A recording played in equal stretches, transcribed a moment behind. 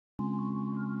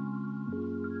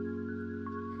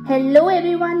Hello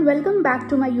everyone, welcome back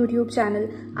to my YouTube channel.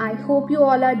 I hope you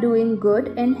all are doing good,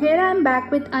 and here I am back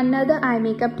with another eye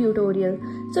makeup tutorial.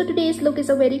 So today's look is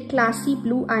a very classy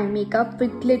blue eye makeup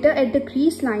with glitter at the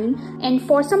crease line, and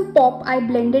for some pop I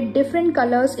blended different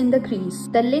colors in the crease.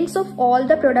 The links of all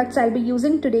the products I'll be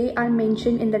using today are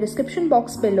mentioned in the description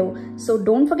box below. So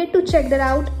don't forget to check that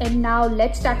out, and now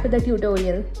let's start with the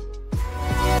tutorial.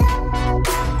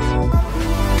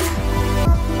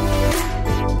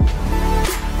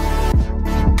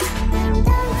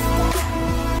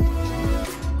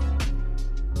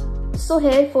 So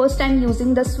here first I'm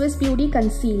using the Swiss Beauty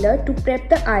concealer to prep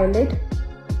the eyelid.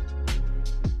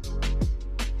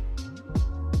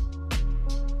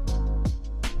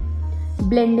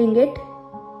 Blending it.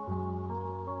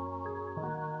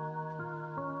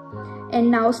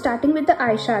 And now starting with the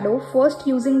eyeshadow, first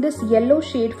using this yellow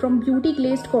shade from Beauty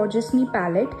Glazed Gorgeous Me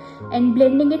palette and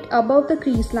blending it above the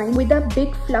crease line with a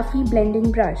big fluffy blending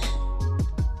brush.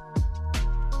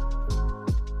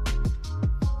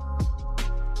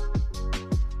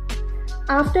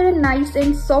 After a nice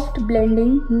and soft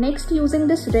blending, next using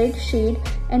this red shade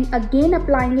and again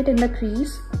applying it in the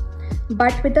crease,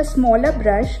 but with a smaller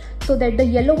brush so that the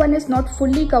yellow one is not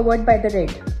fully covered by the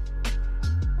red.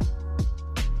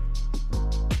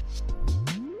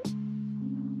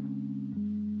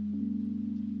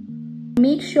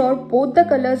 Make sure both the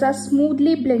colors are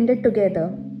smoothly blended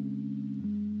together.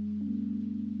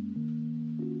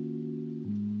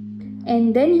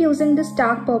 And then using this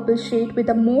dark purple shade with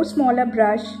a more smaller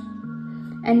brush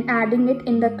and adding it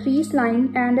in the crease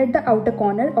line and at the outer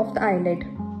corner of the eyelid.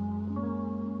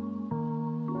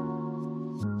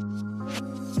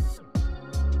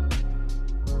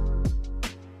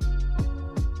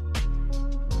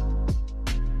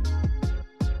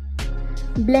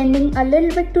 Blending a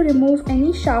little bit to remove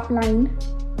any sharp line.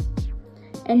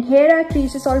 And here our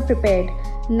crease is all prepared.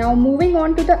 Now moving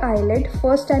on to the eyelid,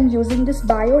 first I'm using this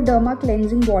Bioderma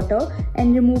cleansing water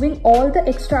and removing all the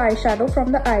extra eyeshadow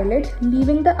from the eyelid,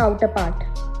 leaving the outer part.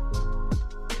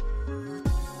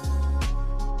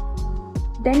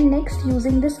 Then next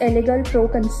using this Elegirl Pro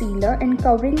concealer and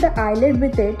covering the eyelid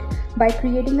with it by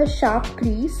creating a sharp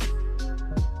crease.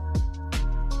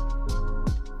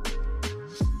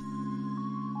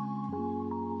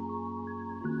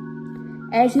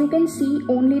 As you can see,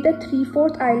 only the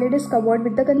 3/4 eyelid is covered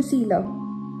with the concealer.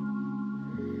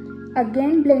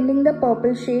 Again blending the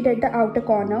purple shade at the outer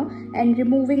corner and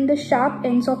removing the sharp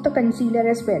ends of the concealer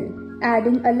as well.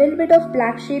 Adding a little bit of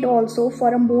black shade also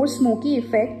for a more smoky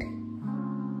effect.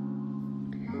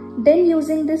 Then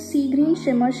using this sea green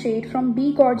shimmer shade from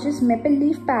Be Gorgeous Maple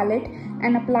Leaf palette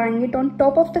and applying it on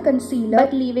top of the concealer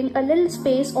but leaving a little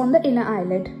space on the inner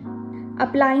eyelid.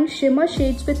 Applying shimmer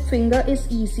shades with finger is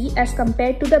easy as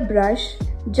compared to the brush,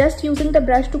 just using the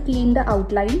brush to clean the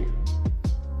outline.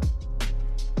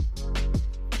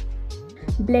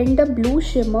 Blend the blue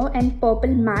shimmer and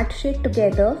purple matte shade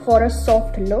together for a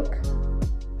soft look.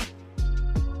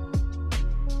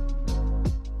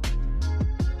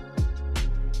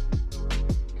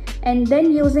 And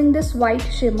then using this white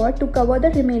shimmer to cover the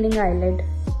remaining eyelid.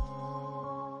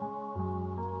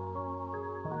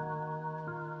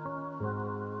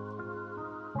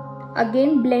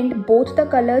 Again blend both the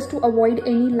colors to avoid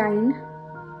any line.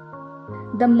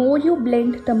 The more you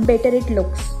blend, the better it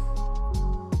looks.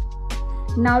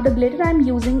 Now the glitter I am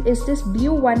using is this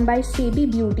blue one by Sebi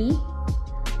Beauty.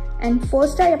 And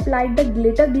first I applied the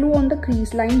glitter glue on the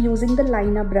crease line using the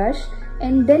liner brush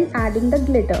and then adding the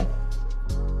glitter.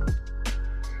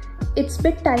 It's a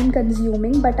bit time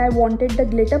consuming, but I wanted the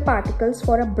glitter particles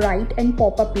for a bright and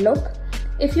pop-up look.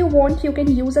 If you want, you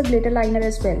can use a glitter liner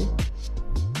as well.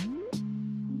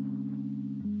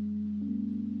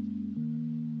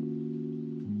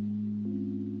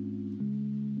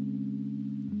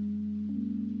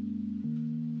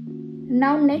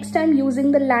 Now next I'm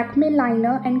using the Lakme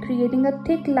liner and creating a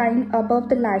thick line above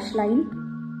the lash line.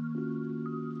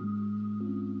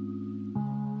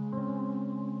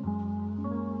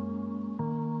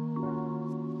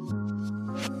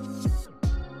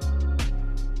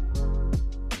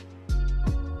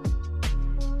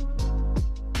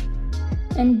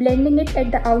 And blending it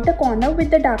at the outer corner with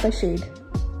the darker shade.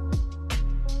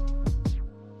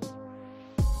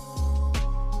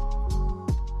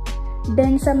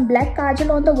 Then some black kajal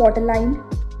on the waterline.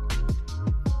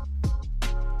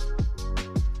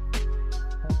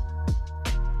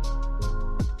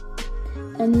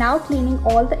 And now cleaning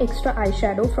all the extra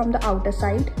eyeshadow from the outer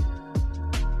side.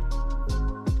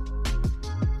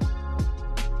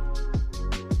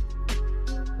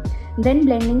 Then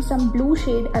blending some blue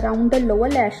shade around the lower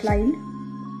lash line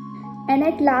And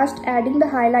at last adding the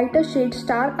highlighter shade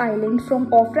Star Island from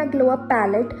Ofra Glow Up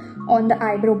palette on the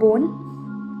eyebrow bone.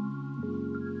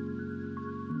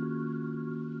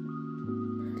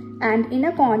 And in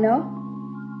a corner.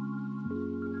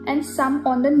 And some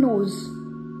on the nose.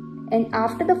 And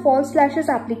after the false lashes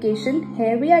application,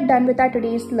 here we are done with our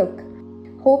today's look.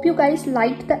 Hope you guys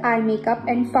liked the eye makeup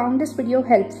and found this video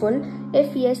helpful.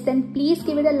 If yes, then please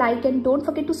give it a like and don't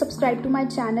forget to subscribe to my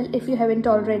channel if you haven't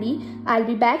already. I'll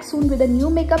be back soon with a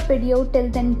new makeup video. Till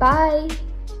then, bye.